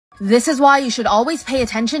This is why you should always pay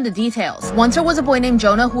attention to details. Once there was a boy named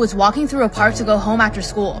Jonah who was walking through a park to go home after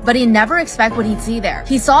school, but he never expect what he'd see there.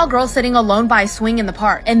 He saw a girl sitting alone by a swing in the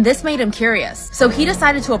park, and this made him curious. So he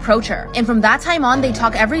decided to approach her, and from that time on, they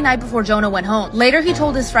talked every night before Jonah went home. Later, he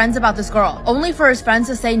told his friends about this girl, only for his friends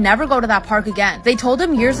to say never go to that park again. They told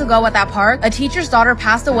him years ago at that park, a teacher's daughter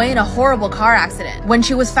passed away in a horrible car accident. When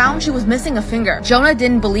she was found, she was missing a finger. Jonah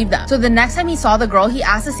didn't believe them. So the next time he saw the girl, he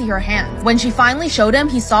asked to see her hands. When she finally showed him,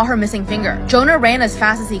 he saw her missing finger. Jonah ran as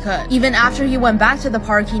fast as he could. Even after he went back to the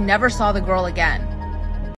park, he never saw the girl again.